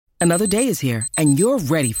Another day is here, and you're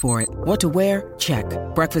ready for it. What to wear? Check.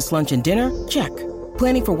 Breakfast, lunch, and dinner? Check.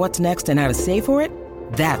 Planning for what's next and how to save for it?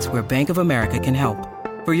 That's where Bank of America can help.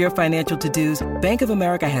 For your financial to-dos, Bank of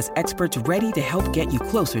America has experts ready to help get you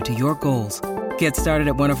closer to your goals. Get started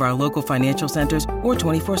at one of our local financial centers or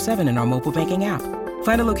 24/7 in our mobile banking app.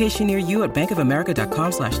 Find a location near you at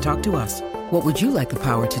bankofamerica.com/talktous. What would you like the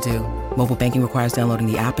power to do? Mobile banking requires downloading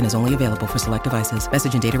the app and is only available for select devices.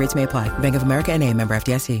 Message and data rates may apply. Bank of America N.A., member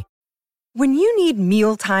FDIC. When you need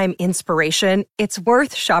mealtime inspiration, it's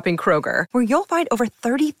worth shopping Kroger, where you'll find over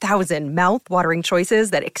 30,000 mouth-watering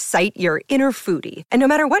choices that excite your inner foodie. And no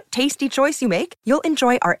matter what tasty choice you make, you'll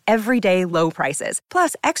enjoy our everyday low prices,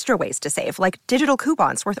 plus extra ways to save, like digital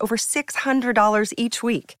coupons worth over $600 each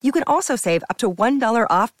week. You can also save up to $1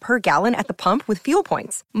 off per gallon at the pump with fuel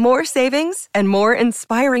points. More savings and more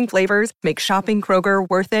inspiring flavors make shopping Kroger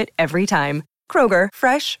worth it every time. Kroger,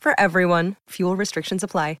 fresh for everyone. Fuel restrictions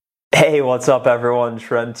apply. Hey, what's up everyone?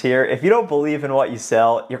 Trent here. If you don't believe in what you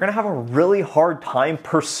sell, you're gonna have a really hard time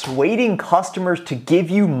persuading customers to give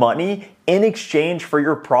you money in exchange for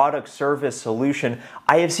your product, service, solution.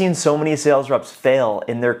 I have seen so many sales reps fail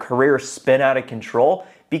in their career, spin out of control,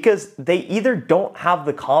 because they either don't have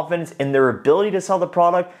the confidence in their ability to sell the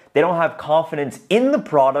product, they don't have confidence in the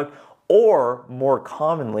product, or more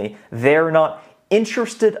commonly, they're not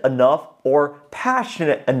interested enough or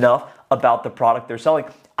passionate enough about the product they're selling.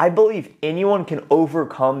 I believe anyone can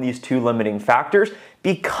overcome these two limiting factors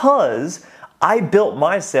because I built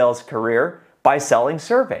my sales career by selling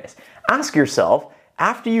surveys. Ask yourself,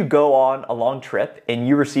 after you go on a long trip and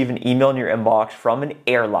you receive an email in your inbox from an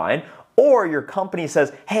airline, or your company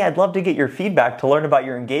says, hey, I'd love to get your feedback to learn about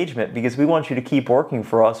your engagement because we want you to keep working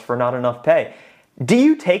for us for not enough pay. Do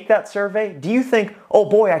you take that survey? Do you think, oh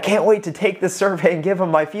boy, I can't wait to take this survey and give them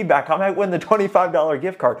my feedback. I might win the $25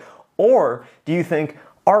 gift card. Or do you think,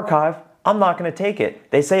 archive, I'm not going to take it.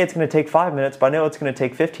 They say it's going to take 5 minutes, but I know it's going to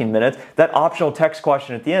take 15 minutes. That optional text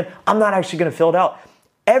question at the end, I'm not actually going to fill it out.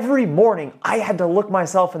 Every morning, I had to look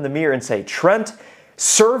myself in the mirror and say, Trent,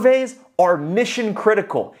 surveys are mission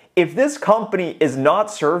critical. If this company is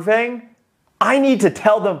not surveying, I need to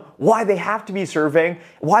tell them why they have to be surveying,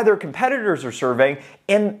 why their competitors are surveying,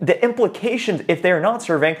 and the implications if they're not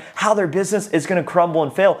surveying, how their business is going to crumble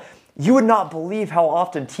and fail. You would not believe how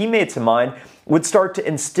often teammates of mine would start to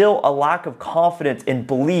instill a lack of confidence in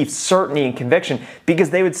belief, certainty, and conviction because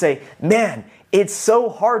they would say, man, it's so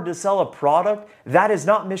hard to sell a product that is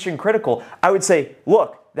not mission critical. I would say,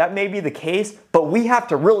 look, that may be the case, but we have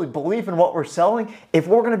to really believe in what we're selling if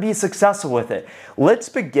we're going to be successful with it. Let's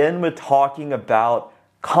begin with talking about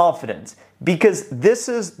confidence because this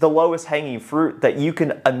is the lowest hanging fruit that you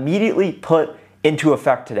can immediately put into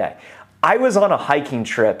effect today. I was on a hiking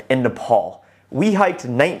trip in Nepal. We hiked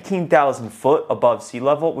 19,000 foot above sea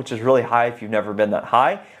level, which is really high if you've never been that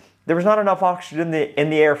high. There was not enough oxygen in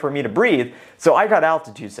the air for me to breathe, so I got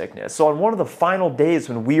altitude sickness. So on one of the final days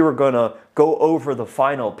when we were gonna go over the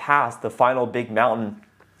final pass, the final big mountain,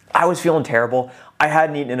 I was feeling terrible. I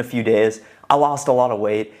hadn't eaten in a few days. I lost a lot of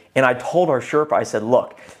weight, and I told our Sherpa, I said,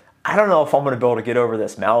 look, I don't know if I'm gonna be able to get over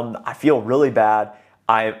this mountain. I feel really bad.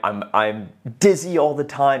 I'm dizzy all the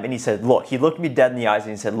time. And he said, look, he looked me dead in the eyes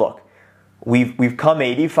and he said, look, we've come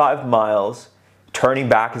 85 miles. Turning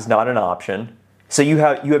back is not an option. So you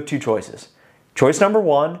have two choices. Choice number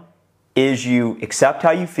one is you accept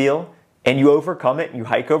how you feel and you overcome it and you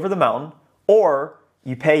hike over the mountain, or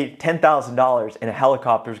you pay $10,000 and a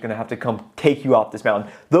helicopter is going to have to come take you off this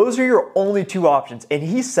mountain. Those are your only two options. And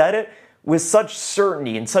he said it with such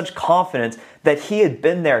certainty and such confidence that he had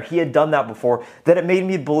been there, he had done that before, that it made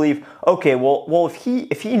me believe, okay, well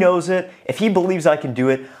if he knows it, if he believes I can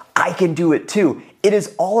do it too. It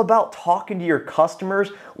is all about talking to your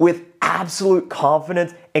customers with absolute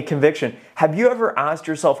confidence and conviction. Have you ever asked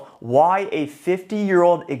yourself why a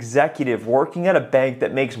 50-year-old executive working at a bank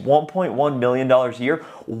that makes $1.1 million a year,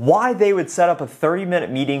 why they would set up a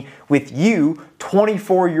 30-minute meeting with you,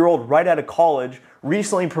 24-year-old right out of college,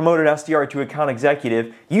 recently promoted SDR to account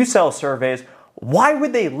executive, you sell surveys, why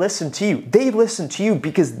would they listen to you? They listen to you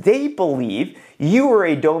because they believe you are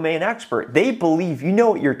a domain expert. They believe you know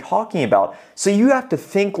what you're talking about. So you have to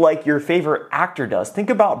think like your favorite actor does. Think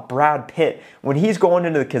about Brad Pitt when he's going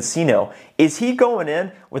into the casino. Is he going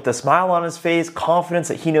in with a smile on his face, confidence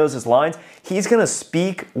that he knows his lines? He's going to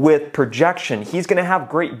speak with projection. He's going to have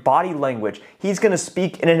great body language. He's going to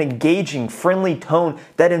speak in an engaging, friendly tone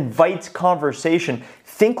that invites conversation.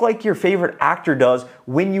 Think like your favorite actor does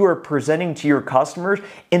when you are presenting to your customers,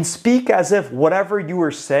 and speak as if whatever you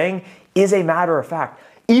are saying is a matter of fact.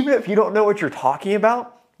 Even if you don't know what you're talking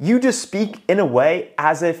about, You just speak in a way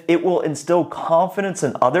as if it will instill confidence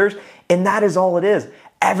in others, and that is all it is.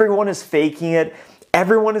 Everyone is faking it.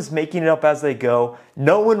 Everyone is making it up as they go.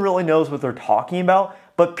 No one really knows what they're talking about,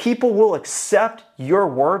 but people will accept your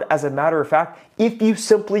word as a matter of fact if you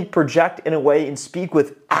simply project in a way and speak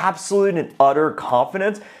with absolute and utter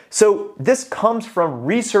confidence. So this comes from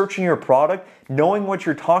researching your product, knowing what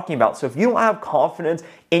you're talking about. So if you don't have confidence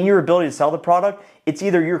in your ability to sell the product, it's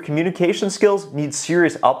either your communication skills need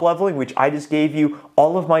serious up-leveling, which I just gave you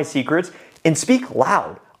all of my secrets, and speak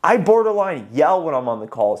loud. I borderline yell when I'm on the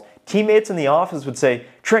calls. Teammates in the office would say,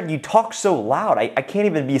 Trent, you talk so loud. I can't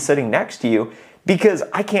even be sitting next to you because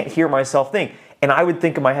I can't hear myself think. And I would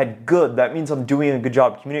think in my head, good, that means I'm doing a good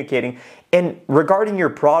job communicating. And regarding your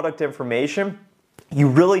product information, you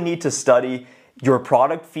really need to study your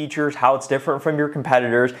product features, how it's different from your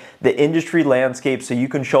competitors, the industry landscape so you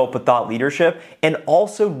can show up with thought leadership, and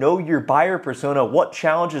also know your buyer persona, what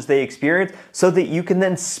challenges they experience so that you can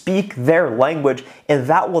then speak their language, and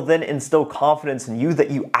that will then instill confidence in you that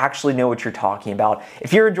you actually know what you're talking about.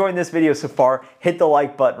 If you're enjoying this video so far, hit the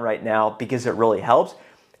like button right now because it really helps.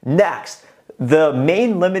 Next, the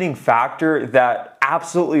main limiting factor that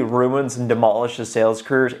absolutely ruins and demolishes sales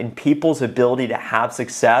careers and people's ability to have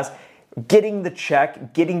success, getting the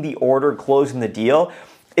check, getting the order, closing the deal,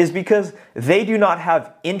 is because they do not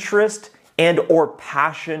have interest and or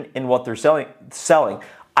passion in what they're selling.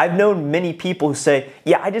 I've known many people who say,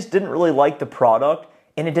 yeah, I just didn't really like the product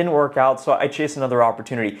and it didn't work out, so I chased another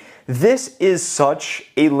opportunity. This is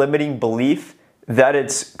such a limiting belief that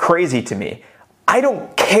it's crazy to me. I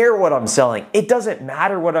don't care what I'm selling. It doesn't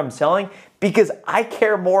matter what I'm selling because I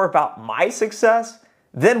care more about my success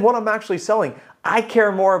than what I'm actually selling. I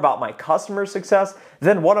care more about my customer success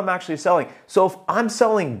than what I'm actually selling. So if I'm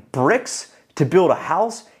selling bricks to build a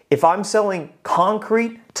house, if I'm selling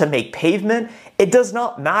concrete to make pavement, it does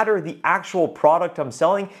not matter the actual product I'm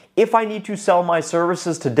selling. If I need to sell my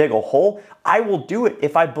services to dig a hole, I will do it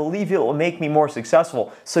if I believe it will make me more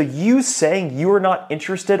successful. So you saying you are not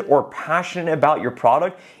interested or passionate about your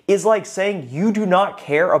product is like saying you do not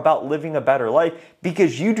care about living a better life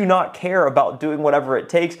because you do not care about doing whatever it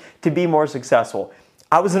takes to be more successful.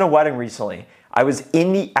 I was in a wedding recently. I was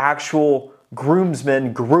in the actual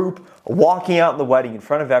groomsmen group walking out in the wedding in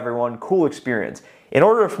front of everyone. Cool experience. In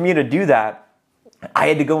order for me to do that, I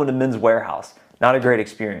had to go into Men's Warehouse. Not a great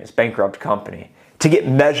experience, bankrupt company, to get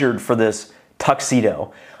measured for this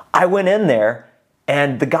tuxedo. I went in there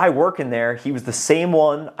and the guy working there, he was the same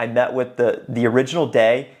one I met with the original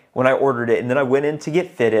day when I ordered it. And then I went in to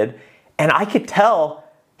get fitted and I could tell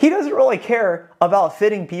he doesn't really care about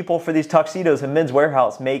fitting people for these tuxedos in Men's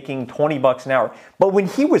Warehouse making 20 bucks an hour. But when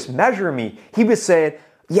he was measuring me, he was saying,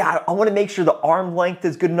 yeah, I want to make sure the arm length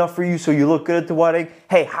is good enough for you so you look good at the wedding.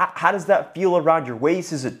 Hey, how does that feel around your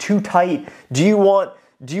waist? Is it too tight? Do you want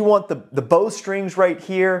the bowstrings right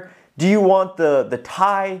here? Do you want the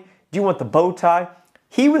tie? Do you want the bow tie?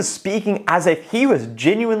 He was speaking as if he was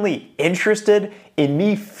genuinely interested in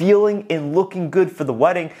me feeling and looking good for the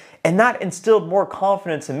wedding. And that instilled more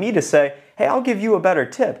confidence in me to say, hey, I'll give you a better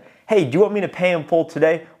tip. Hey, do you want me to pay in full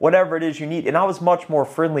today? Whatever it is you need. And I was much more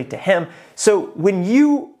friendly to him. So when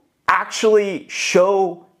you actually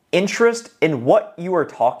show interest in what you are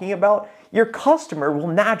talking about, your customer will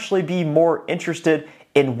naturally be more interested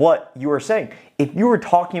in what you are saying. If you are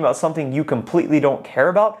talking about something you completely don't care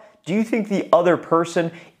about, do you think the other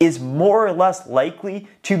person is more or less likely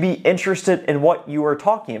to be interested in what you are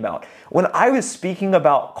talking about? When I was speaking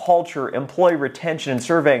about culture, employee retention, and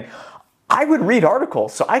surveying, I would read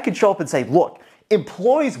articles so I could show up and say, look,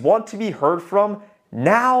 employees want to be heard from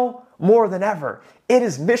now more than ever. It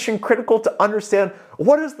is mission critical to understand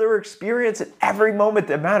what is their experience at every moment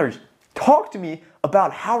that matters. Talk to me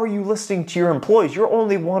about how are you listening to your employees. You're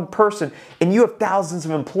only one person and you have thousands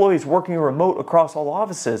of employees working remote across all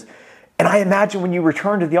offices. And I imagine when you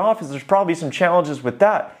return to the office, there's probably some challenges with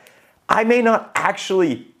that. I may not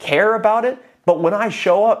actually care about it, but when I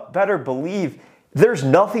show up, better believe there's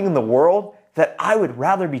nothing in the world that I would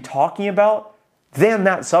rather be talking about than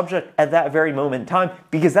that subject at that very moment in time,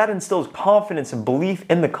 because that instills confidence and belief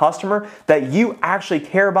in the customer that you actually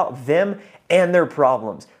care about them and their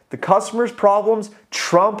problems. The customer's problems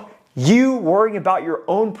trump you worrying about your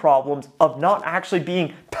own problems of not actually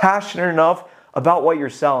being passionate enough about what you're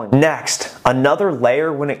selling. Next, another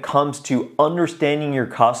layer when it comes to understanding your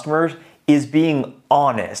customers is being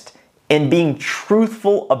honest and being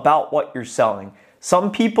truthful about what you're selling.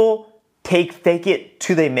 Some people take fake it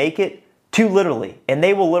till they make it too literally, and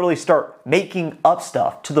they will literally start making up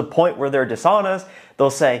stuff to the point where they're dishonest. They'll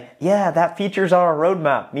say, yeah, that feature's on our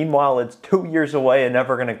roadmap. Meanwhile, it's 2 years away and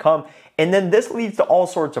never gonna come. And then this leads to all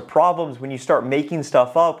sorts of problems when you start making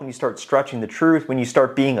stuff up, when you start stretching the truth, when you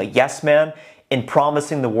start being a yes man and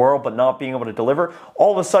promising the world but not being able to deliver.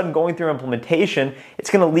 All of a sudden, going through implementation,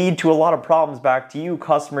 it's going to lead to a lot of problems back to you,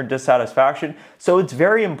 customer dissatisfaction. So it's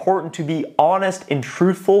very important to be honest and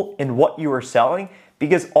truthful in what you are selling,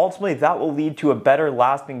 because ultimately that will lead to a better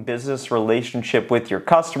lasting business relationship with your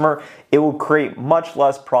customer. It will create much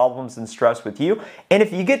less problems and stress with you. And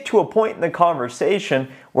if you get to a point in the conversation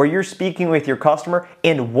where you're speaking with your customer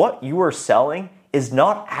and what you are selling is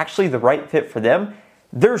not actually the right fit for them,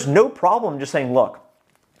 there's no problem just saying, look,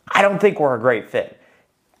 I don't think we're a great fit.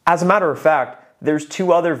 As a matter of fact, there's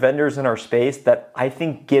 2 other vendors in our space that I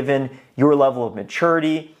think, given your level of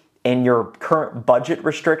maturity and your current budget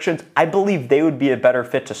restrictions, I believe they would be a better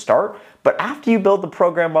fit to start. But after you build the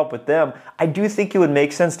program up with them, I do think it would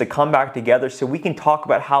make sense to come back together so we can talk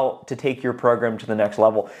about how to take your program to the next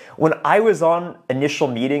level. When I was on initial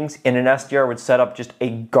meetings and an SDR would set up just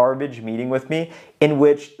a garbage meeting with me in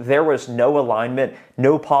which there was no alignment,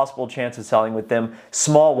 no possible chance of selling with them,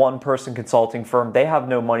 small one-person consulting firm, they have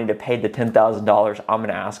no money to pay the $10,000 I'm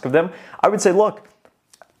gonna ask of them, I would say, look,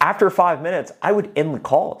 after 5 minutes, I would end the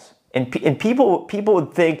calls. And people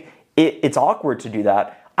would think it's awkward to do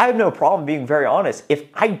that. I have no problem being very honest. If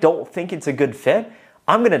I don't think it's a good fit,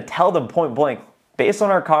 I'm going to tell them point blank, based on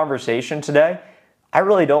our conversation today, I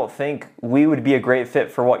really don't think we would be a great fit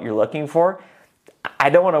for what you're looking for. I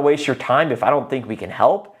don't want to waste your time if I don't think we can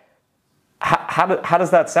help. How does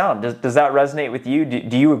that sound? Does that resonate with you?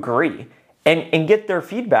 Do you agree? And get their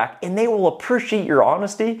feedback, and they will appreciate your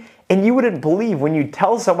honesty. And you wouldn't believe when you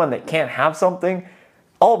tell someone that can't have something,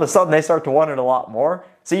 all of a sudden they start to want it a lot more.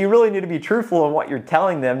 So you really need to be truthful in what you're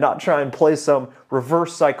telling them, not try and play some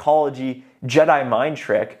reverse psychology Jedi mind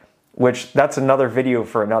trick, which that's another video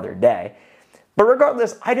for another day. But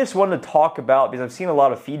regardless, I just wanted to talk about, because I've seen a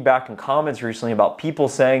lot of feedback and comments recently about people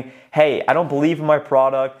saying, hey, I don't believe in my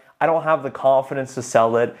product. I don't have the confidence to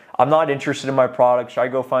sell it. I'm not interested in my product. Should I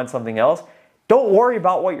go find something else? Don't worry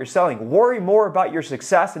about what you're selling. Worry more about your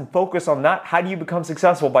success and focus on that. How do you become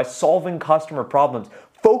successful? By solving customer problems.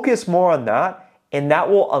 Focus more on that, and that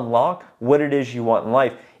will unlock what it is you want in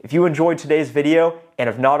life. If you enjoyed today's video and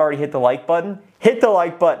have not already hit the like button, hit the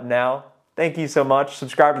like button now. Thank you so much.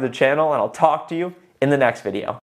 Subscribe to the channel, and I'll talk to you in the next video.